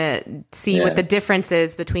 And I want to see what the difference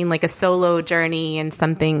is between like a solo journey and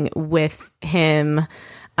something with him.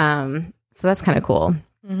 So that's kind of cool.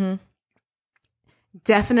 Mm-hmm.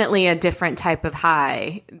 Definitely a different type of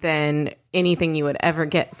high than anything you would ever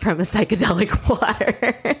get from a psychedelic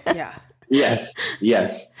water. Yeah.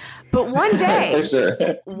 Yes. But one day, for sure.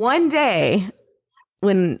 One day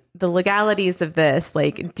when the legalities of this,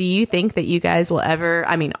 like, do you think that you guys will ever,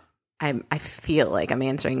 I mean, I feel like I'm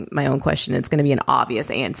answering my own question. It's going to be an obvious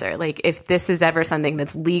answer. Like, if this is ever something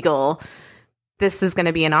that's legal, this is going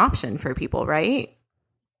to be an option for people, right?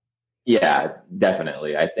 Yeah,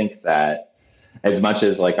 definitely. I think that as much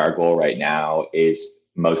as like our goal right now is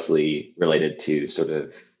mostly related to sort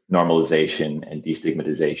of normalization and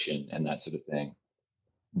destigmatization and that sort of thing,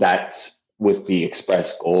 that's with the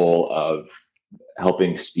express goal of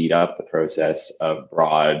helping speed up the process of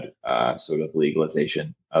broad sort of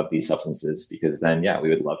legalization of these substances, because then, we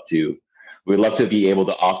would love to be able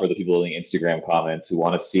to offer the people in the Instagram comments who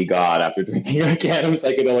want to see God after drinking a can of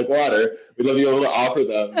psychedelic water. We'd love to be able to offer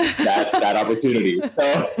them that opportunity.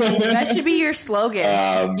 So that should be your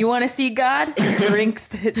slogan. You want to see God? Drink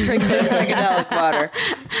the psychedelic water.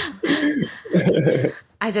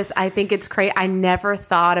 I think it's crazy. I never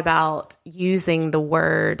thought about using the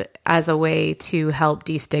word as a way to help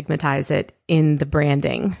destigmatize it in the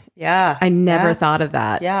branding. Yeah. I never thought of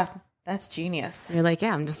that. Yeah. That's genius. You're like,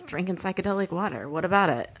 I'm just drinking psychedelic water. What about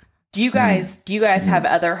it? Do you guys have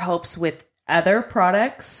other hopes with other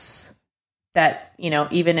products that,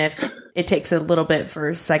 even if it takes a little bit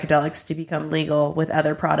for psychedelics to become legal with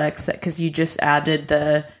other products, that because you just added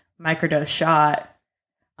the microdose shot?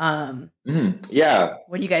 Yeah.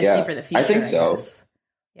 What do you guys see for the future? I think so.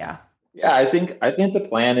 Yeah. Yeah. I think the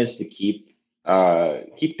plan is to keep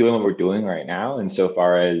doing what we're doing right now. And so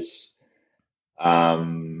far as,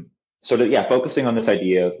 focusing on this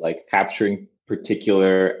idea of like capturing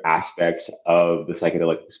particular aspects of the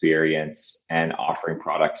psychedelic experience and offering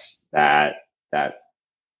products that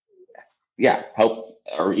help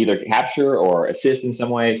or either capture or assist in some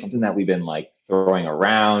way. Something that we've been like throwing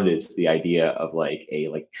around is the idea of like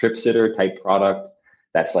a trip sitter type product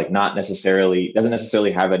that's like doesn't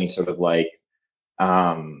necessarily have any sort of like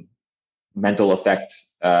mental effect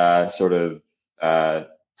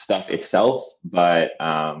stuff itself, but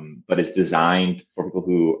it's designed for people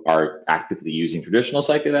who are actively using traditional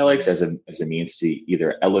psychedelics as a means to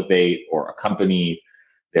either elevate or accompany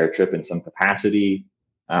their trip in some capacity.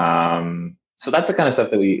 So that's the kind of stuff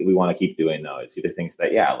that we want to keep doing, though. It's either things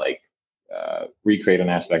that recreate an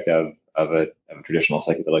aspect of a traditional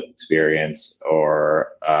psychedelic experience,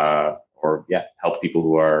 or help people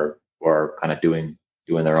who are kind of doing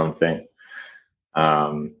their own thing.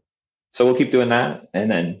 So we'll keep doing that.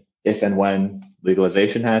 And then if and when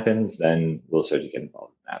legalization happens, then we'll start to get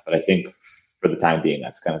involved in that. But I think for the time being,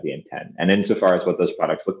 that's kind of the intent. And insofar as what those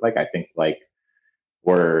products look like, I think like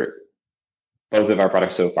both of our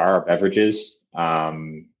products so far are beverages.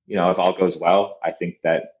 If all goes well, I think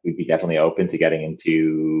that we'd be definitely open to getting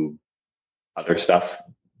into other stuff.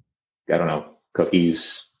 I don't know,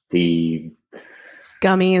 cookies, tea,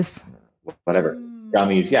 Gummies. whatever,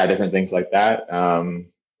 gummies, yeah, different things like that.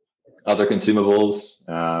 Other consumables,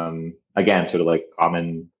 again, sort of like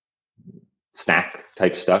common snack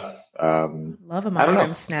type stuff. Love a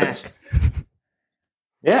mushroom snack.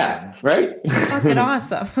 Yeah, right. Fucking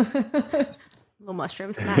awesome. Little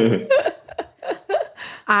mushroom snacks.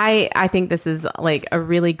 I think this is like a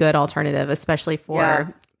really good alternative, especially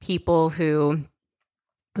for people who,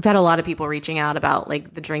 we've had a lot of people reaching out about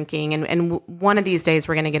like the drinking, and one of these days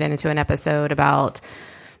we're going to get into an episode about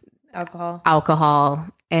alcohol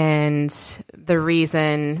and the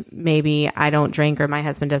reason maybe I don't drink or my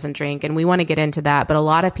husband doesn't drink. And we want to get into that. But a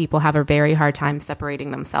lot of people have a very hard time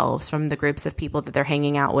separating themselves from the groups of people that they're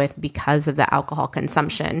hanging out with because of the alcohol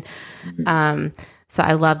consumption. So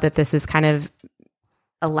I love that this is kind of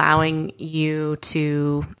allowing you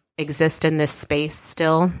to exist in this space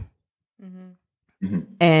still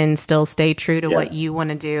and still stay true to what you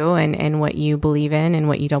want to do and what you believe in and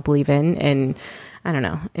what you don't believe in. And I don't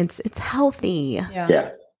know, it's healthy.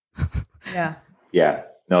 Yeah.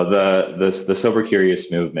 No, the sober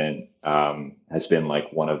curious movement has been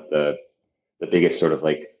like one of the biggest sort of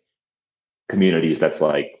like communities that's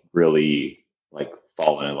like really like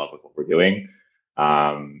fallen in love with what we're doing.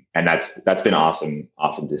 And that's been awesome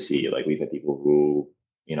to see. Like we've had people who,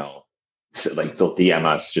 you know, like they'll DM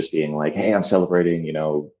us just being like, hey, I'm celebrating, you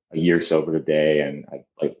know, a year sober today, and I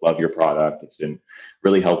like love your product. It's been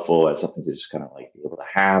really helpful as something to just kind of like be able to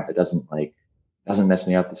have. It doesn't mess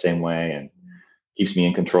me up the same way, and keeps me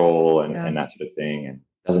in control and that sort of thing, and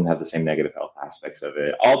doesn't have the same negative health aspects of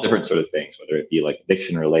it. All different sort of things, whether it be like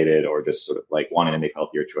addiction related or just sort of like wanting to make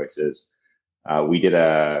healthier choices. We did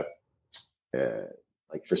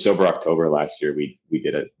like for Sober October last year, we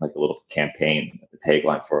did a little campaign. The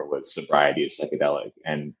tagline for it was "Sobriety is Psychedelic,"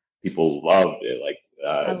 and people loved it. Like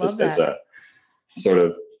just as a sort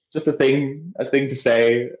of just a thing to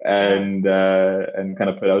say and kind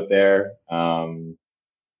of put out there. So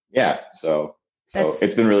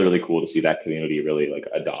it's been really, really cool to see that community really like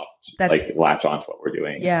adopt, like latch on to what we're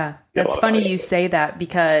doing. Yeah. That's funny you say that,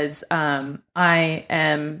 because I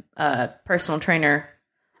am a personal trainer.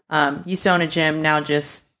 Used to own a gym, now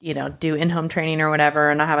just, you know, do in-home training or whatever.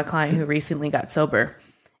 And I have a client who recently got sober,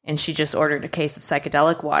 and she just ordered a case of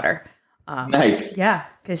psychedelic water. Nice. Yeah.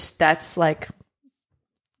 Cause that's like,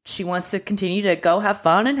 she wants to continue to go have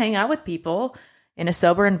fun and hang out with people in a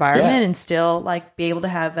sober environment and still like be able to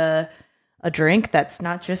have a drink that's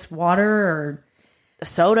not just water or a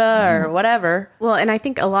soda or whatever. Well, and I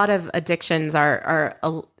think a lot of addictions are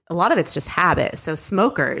a lot of it's just habit. So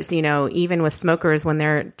smokers, you know, even with smokers, when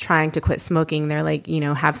they're trying to quit smoking, they're like, you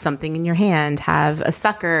know, have something in your hand, have a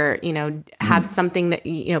sucker, you know, have something that,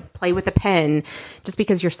 you know, play with a pen, just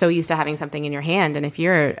because you're so used to having something in your hand. And if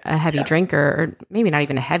you're a heavy drinker, or maybe not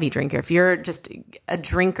even a heavy drinker, if you're just a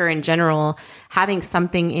drinker in general, having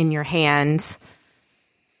something in your hand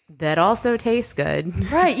that also tastes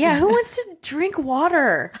good. Right. Yeah. Who wants to drink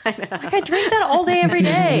water? I drink that all day, every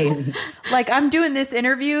day. Like I'm doing this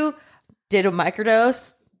interview, did a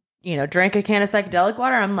microdose, you know, drank a can of psychedelic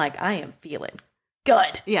water. I'm like, I am feeling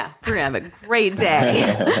good. Yeah. We're going to have a great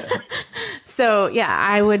day. So yeah,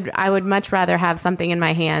 I would much rather have something in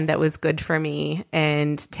my hand that was good for me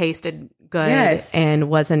and tasted good and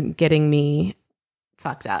wasn't getting me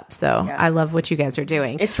fucked up. So I love what you guys are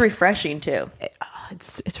doing. It's refreshing too.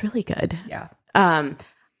 It's really good. Yeah.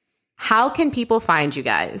 How can people find you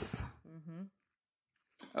guys?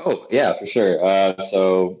 Oh yeah, for sure.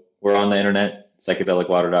 So we're on the internet,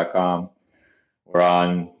 psychedelicwater.com. We're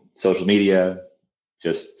on social media.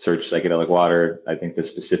 Just search psychedelic water. I think the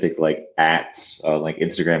specific like @, like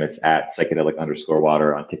Instagram, it's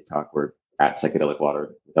 @psychedelic_water. On TikTok, we're @psychedelic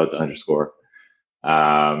water without the underscore.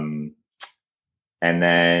 And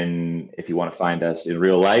then if you want to find us in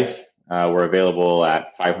real life, we're available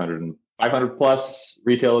at 500 plus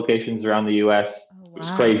retail locations around the US, which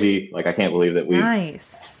is crazy. Like, I can't believe that we've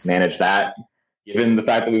managed that, given the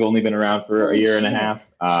fact that we've only been around for a year and a half.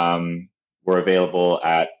 We're available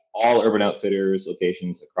at all Urban Outfitters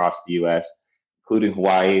locations across the US, including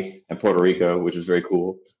Hawaii and Puerto Rico, which is very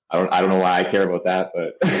cool. I don't know why I care about that,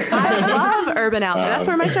 but I love Urban Outfitters. That's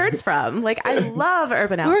where my shirt's from. Like, I love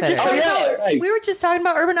Urban Outfitters. We were just talking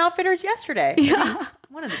about Urban Outfitters yesterday. Yeah.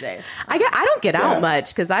 One of the days. I don't get out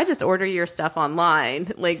much because I just order your stuff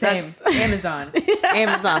online. Like Same. That's Amazon.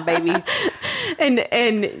 Amazon, baby.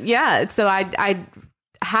 And yeah, so I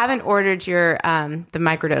haven't ordered your the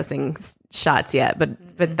microdosing shots yet,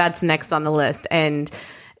 but that's next on the list. And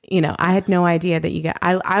you know, I had no idea that you got.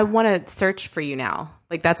 I want to search for you now.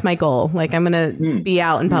 Like, that's my goal. Like, I'm gonna be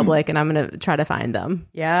out in public and I'm gonna try to find them.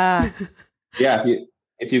 Yeah. Yeah.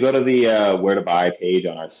 if you go to the where to buy page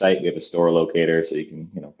on our site, we have a store locator, so you can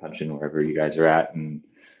punch in wherever you guys are at and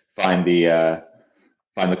find the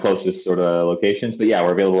closest sort of locations. But yeah,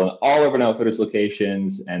 we're available in all Urban Outfitters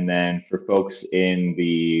locations. And then for folks in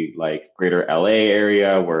the like greater LA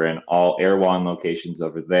area, we're in all Erewhon locations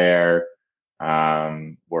over there.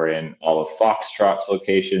 We're in all of Foxtrot's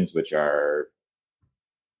locations, which are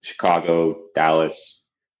Chicago, Dallas,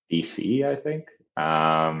 DC, I think.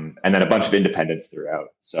 And then a bunch of independents throughout.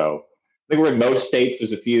 So I think we're in most states.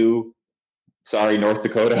 There's a few, sorry, North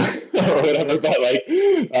Dakota or whatever, but like,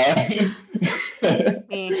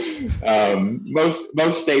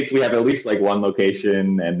 most states we have at least like one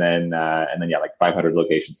location, and then yeah, like 500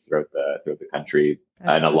 locations throughout the country.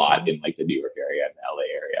 That's and awesome. A lot in like the New York area and the LA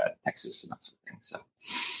area, Texas, and that sort of thing. So,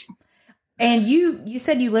 and you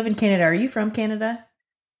said you live in Canada. Are you from Canada?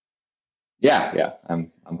 Yeah,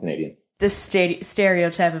 I'm Canadian. This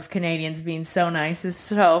stereotype of Canadians being so nice is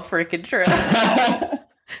so freaking true.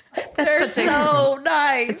 They're so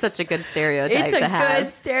nice. It's such a good stereotype to have. It's a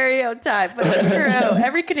good stereotype, but it's true.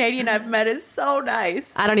 Every Canadian I've met is so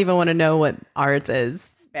nice. I don't even want to know what ours is.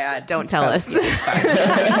 It's bad. Don't tell us. It's fine.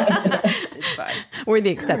 It's fine. We're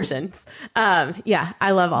the exceptions. Yeah,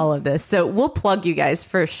 I love all of this. So we'll plug you guys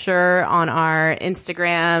for sure on our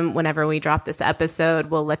Instagram. Whenever we drop this episode,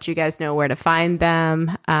 we'll let you guys know where to find them,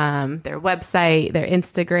 their website, their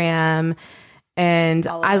Instagram. And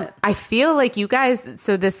I feel like you guys,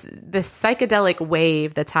 so this psychedelic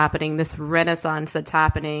wave that's happening, this renaissance that's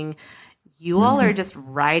happening, you all are just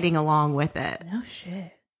riding along with it. No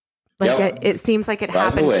shit. Like it seems like it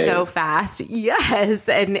happened so fast. Yes.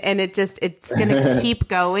 And it's going to keep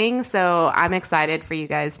going. So I'm excited for you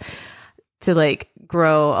guys to like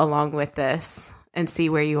grow along with this and see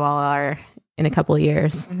where you all are in a couple of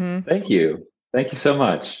years. Mm-hmm. Thank you. Thank you so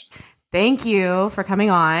much. Thank you for coming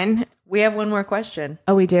on. We have one more question.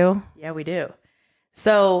 Oh, we do? Yeah, we do.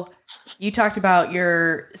 So you talked about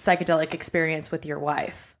your psychedelic experience with your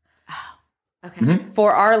wife. Oh, okay. Mm-hmm.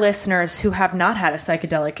 For our listeners who have not had a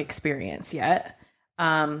psychedelic experience yet,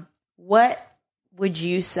 what would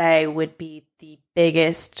you say would be the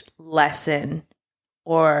biggest lesson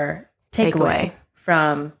or takeaway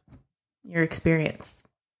from your experience?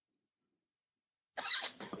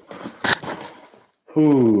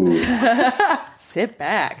 Ooh. Sit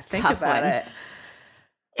back. Think Tough about one. it.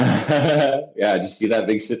 Yeah, did you see that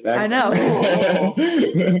big sit back? I know.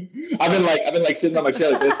 I've been like sitting on my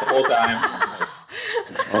chair like this the whole time.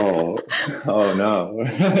 Oh no.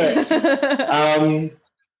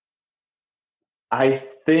 I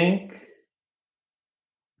think,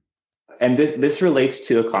 and this relates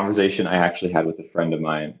to a conversation I actually had with a friend of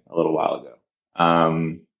mine a little while ago.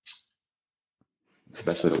 It's the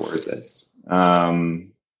best way to word this.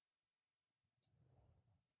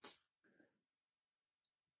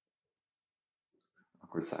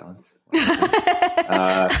 Awkward silence.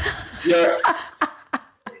 I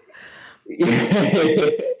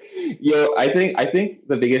think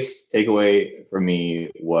the biggest takeaway for me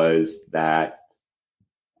was that,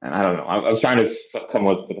 and I don't know, I was trying to come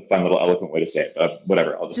up with a fun little eloquent way to say it, but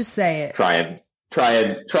whatever, I'll just say it. Try and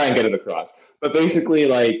get it across. But basically,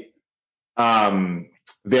 like,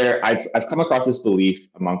 I've come across this belief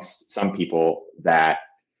amongst some people that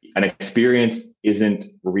an experience isn't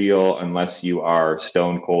real unless you are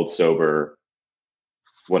stone cold sober,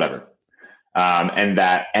 whatever. And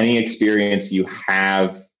that any experience you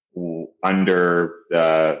have under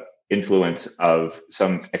the influence of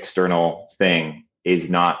some external thing is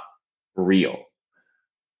not real.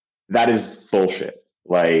 That is bullshit.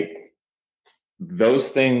 Like those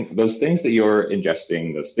things that you're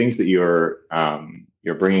ingesting, those things that you're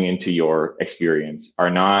bringing into your experience are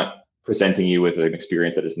not presenting you with an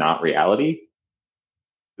experience that is not reality.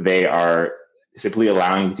 They are simply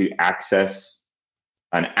allowing you to access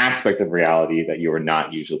an aspect of reality that you are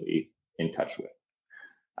not usually in touch with.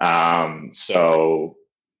 So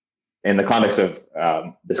in the context of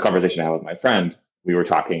this conversation I had with my friend, we were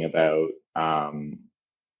talking about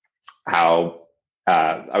how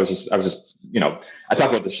I was just, I talk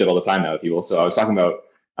about this shit all the time now, if you will. So I was talking about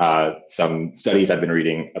some studies I've been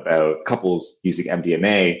reading about couples using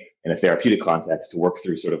MDMA in a therapeutic context to work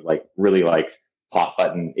through sort of like really like hot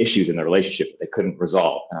button issues in the relationship that they couldn't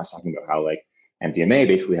resolve. And I was talking about how like MDMA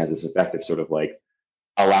basically has this effect of sort of like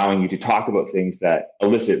allowing you to talk about things that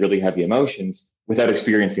elicit really heavy emotions without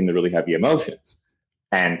experiencing the really heavy emotions,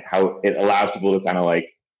 and how it allows people to kind of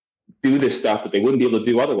like do this stuff that they wouldn't be able to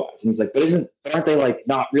do otherwise. And it's like, but aren't they like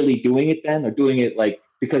not really doing it then? They're doing it like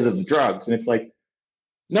because of the drugs. And it's like,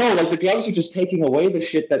 no, like the drugs are just taking away the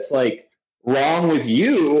shit that's like wrong with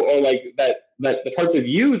you, or like the parts of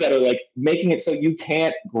you that are like making it so you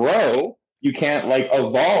can't grow, you can't like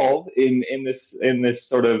evolve in this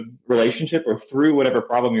sort of relationship or through whatever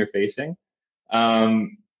problem you're facing.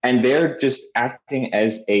 And they're just acting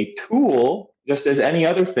as a tool, just as any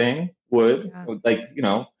other thing would. Yeah. Like, you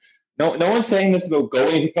know, no one's saying this about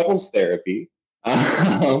going to couples therapy.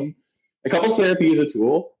 The couples therapy is a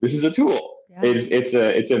tool. This is a tool. Yeah.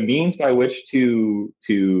 It's a means by which to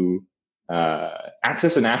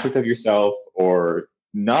access an aspect of yourself or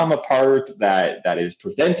numb a part that is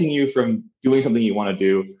preventing you from doing something you want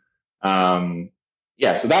to do.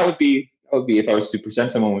 So that would be if I was to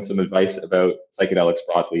present someone with some advice about psychedelics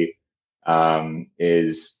broadly,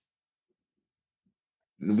 is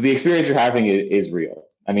the experience you're having is real.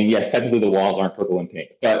 I mean, yes, technically the walls aren't purple and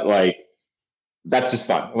pink, but like, that's just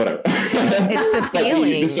fun, whatever. It's the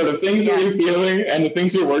feeling. The sort of things that you're feeling and the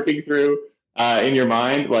things you're working through in your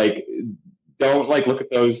mind, like, don't like look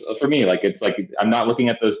at those. For me, like, it's like, I'm not looking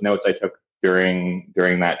at those notes I took during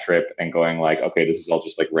that trip and going like, okay, this is all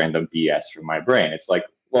just like random BS from my brain. It's like,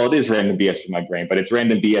 well, it is random BS from my brain, but it's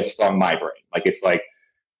random BS from my brain. Like, it's like,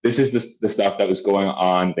 this is the stuff that was going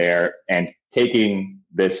on there, and taking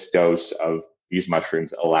this dose of these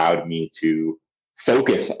mushrooms allowed me to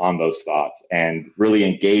focus on those thoughts and really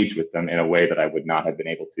engage with them in a way that I would not have been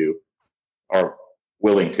able to or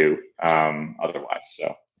willing to otherwise.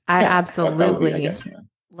 So I absolutely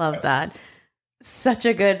love that. Such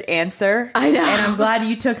a good answer. I know. And I'm glad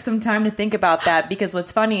you took some time to think about that, because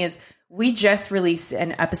what's funny is we just released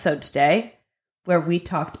an episode today where we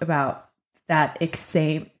talked about that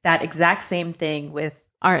exact same thing with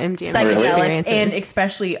our MDMA psychedelics, and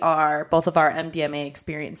especially both of our MDMA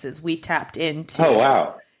experiences. We tapped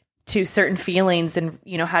into to certain feelings and,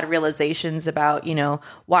 you know, had realizations about, you know,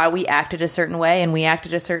 why we acted a certain way, and we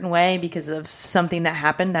acted a certain way because of something that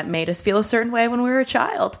happened that made us feel a certain way when we were a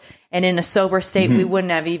child. And in a sober state, we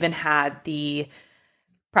wouldn't have even had the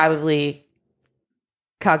probably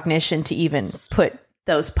cognition to even put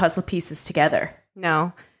those puzzle pieces together.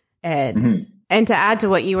 No. And and to add to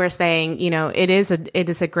what you were saying, you know, it is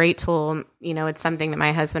a great tool. You know, it's something that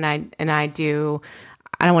my husband and I do,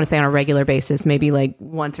 I don't want to say on a regular basis, maybe like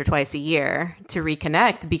once or twice a year, to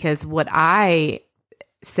reconnect, because what I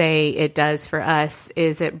say it does for us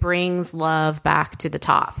is it brings love back to the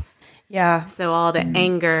top. Yeah. So all the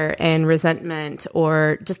anger and resentment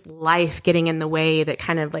or just life getting in the way that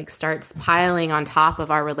kind of like starts piling on top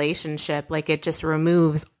of our relationship, like it just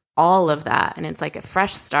removes all of that. And it's like a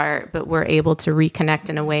fresh start, but we're able to reconnect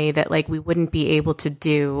in a way that like we wouldn't be able to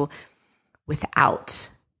do without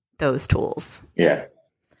those tools. Yeah.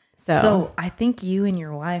 So I think you and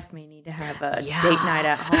your wife may need to have a date night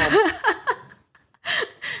at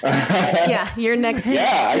home. Your next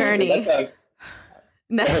journey.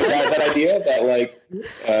 That idea that like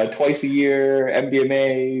twice a year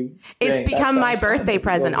MDMA. It's become my birthday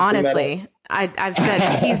present, honestly. I've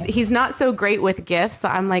said he's not so great with gifts, so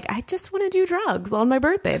I'm like, I just want to do drugs on my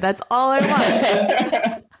birthday. That's all I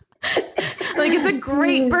want. Like, it's a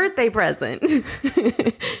great birthday present.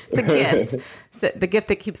 It's a gift. So, the gift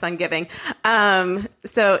that keeps on giving.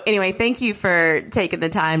 So anyway, thank you for taking the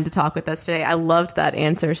time to talk with us today. I loved that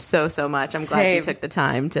answer so much. I'm glad you took the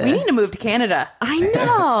time to. We need to move to Canada. I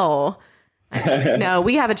know. No,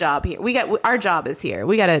 we have a job here. Our job is here.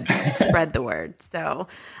 We got to spread the word. So,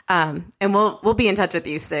 and we'll be in touch with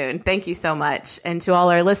you soon. Thank you so much. And to all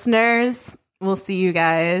our listeners, we'll see you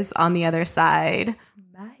guys on the other side.